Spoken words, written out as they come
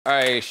All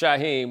right,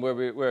 Shaheem,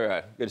 where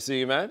at? Good to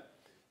see you, man.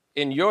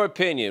 In your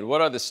opinion, what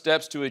are the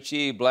steps to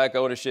achieve black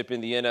ownership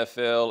in the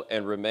NFL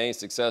and remain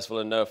successful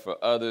enough for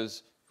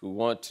others who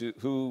want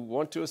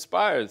to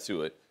aspire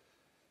to it?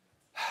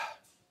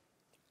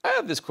 I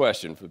have this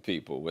question for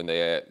people when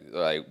they ask,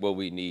 like, what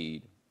we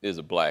need is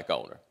a black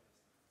owner.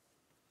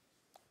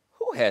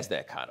 Who has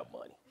that kind of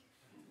money?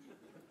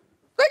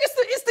 Like,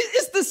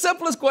 it's the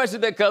simplest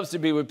question that comes to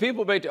me when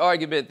people make the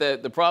argument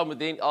that the problem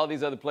with all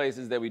these other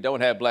places that we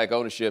don't have black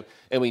ownership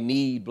and we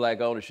need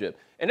black ownership.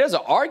 And there's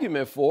an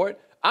argument for it.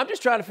 I'm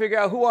just trying to figure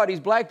out who are these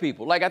black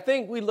people. Like, I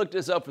think we looked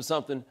this up for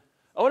something.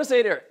 I want to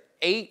say there are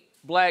 8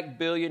 black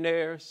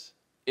billionaires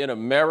in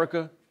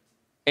America,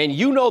 and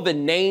you know the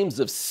names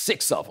of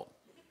 6 of them.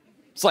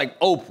 It's like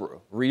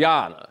Oprah,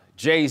 Rihanna,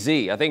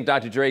 Jay-Z. I think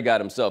Dr. Dre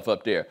got himself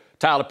up there,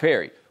 Tyler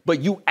Perry.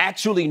 But you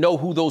actually know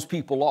who those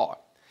people are.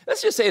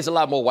 Let's just say it's a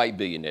lot more white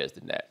billionaires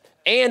than that.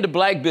 And the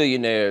black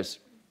billionaires,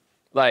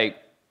 like,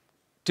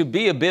 to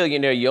be a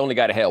billionaire, you only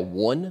got to have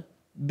 1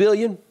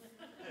 billion.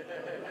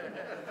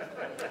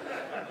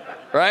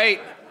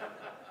 Right?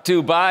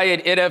 To buy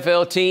an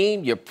NFL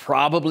team, you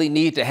probably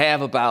need to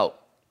have about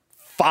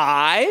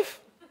 5.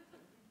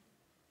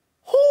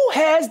 Who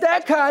has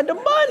that kind of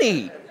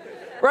money?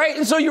 Right?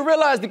 And so you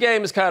realize the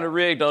game is kind of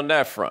rigged on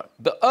that front.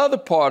 The other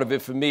part of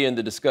it for me in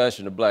the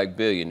discussion of black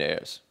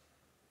billionaires,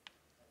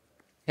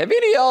 have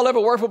any of y'all ever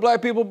worked for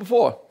black people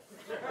before?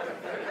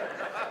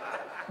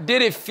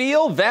 Did it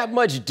feel that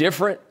much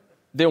different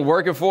than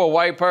working for a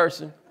white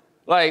person?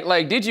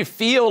 Like, did you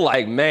feel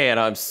like, man,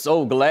 I'm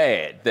so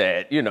glad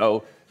that, you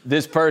know,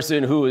 this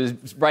person who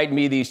is writing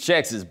me these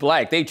checks is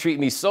black. They treat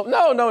me so...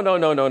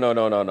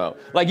 No.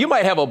 Like, you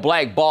might have a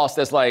black boss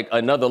that's like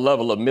another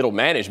level of middle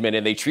management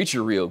and they treat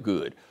you real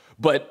good.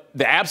 But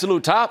the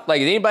absolute top,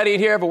 like, anybody in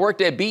here ever worked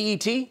at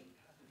BET?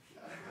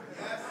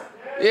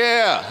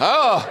 Yeah,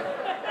 oh.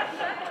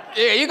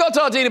 Yeah, you go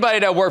talk to anybody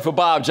that worked for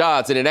Bob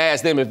Johnson and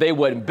ask them if they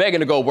wasn't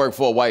begging to go work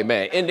for a white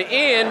man. In the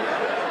end,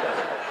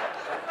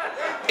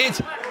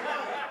 it's...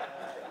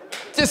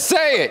 Just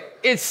say it.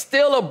 It's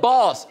still a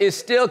boss. It's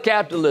still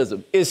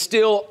capitalism. It's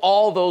still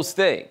all those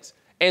things.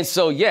 And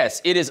so,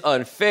 yes, it is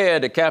unfair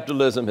that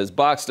capitalism has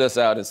boxed us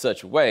out in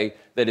such a way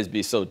that it's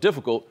be so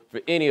difficult for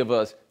any of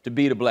us to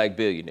be the black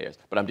billionaires.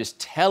 But I'm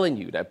just telling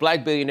you that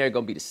black billionaire is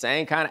going to be the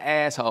same kind of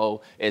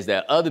asshole as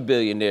that other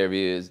billionaire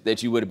is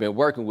that you would have been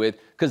working with,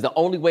 because the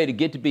only way to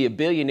get to be a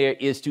billionaire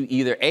is to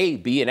either A,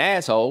 be an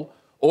asshole,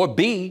 or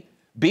B,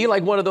 be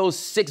like one of those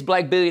 6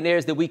 black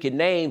billionaires that we can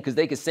name because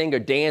they can sing or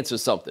dance or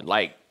something,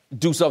 like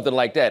do something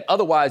like that.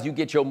 Otherwise, you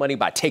get your money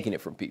by taking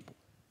it from people.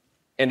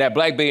 And that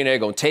black billionaire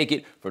gonna take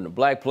it from the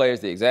black players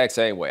the exact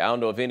same way. I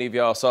don't know if any of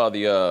y'all saw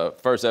the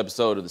first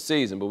episode of the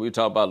season, but we were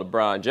talking about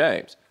LeBron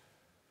James.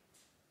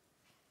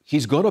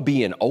 He's gonna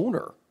be an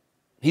owner.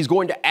 He's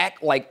going to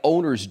act like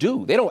owners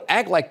do. They don't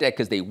act like that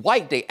because they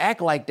white, they act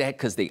like that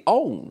because they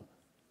own.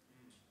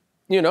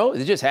 You know,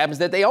 it just happens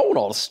that they own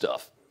all the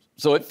stuff.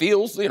 So it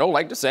feels, you know,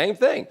 like the same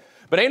thing.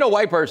 But ain't no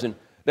white person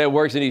that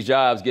works in these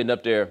jobs getting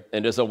up there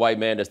and there's a white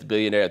man that's the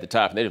billionaire at the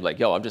top and they're like,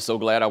 yo, I'm just so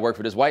glad I work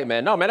for this white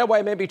man. No, man, that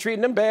white man be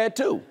treating them bad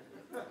too.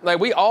 Like,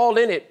 we all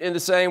in it in the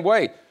same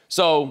way.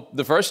 So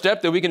the first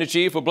step that we can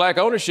achieve for black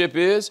ownership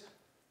is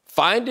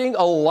finding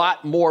a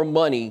lot more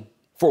money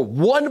for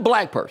one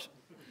black person.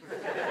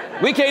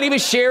 We can't even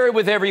share it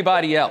with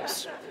everybody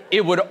else.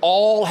 It would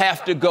all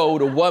have to go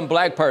to one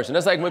black person.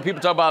 That's like when people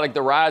talk about like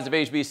the rise of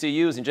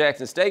HBCUs in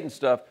Jackson State and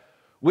stuff.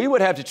 We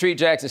would have to treat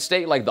Jackson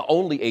State like the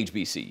only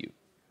HBCU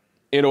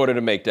in order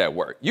to make that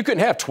work. You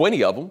couldn't have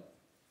 20 of them.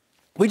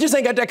 We just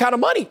ain't got that kind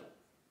of money.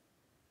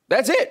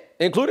 That's it,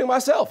 including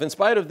myself, in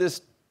spite of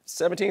this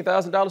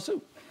 $17,000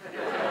 suit.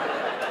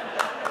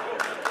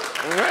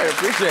 All right,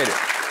 appreciate it.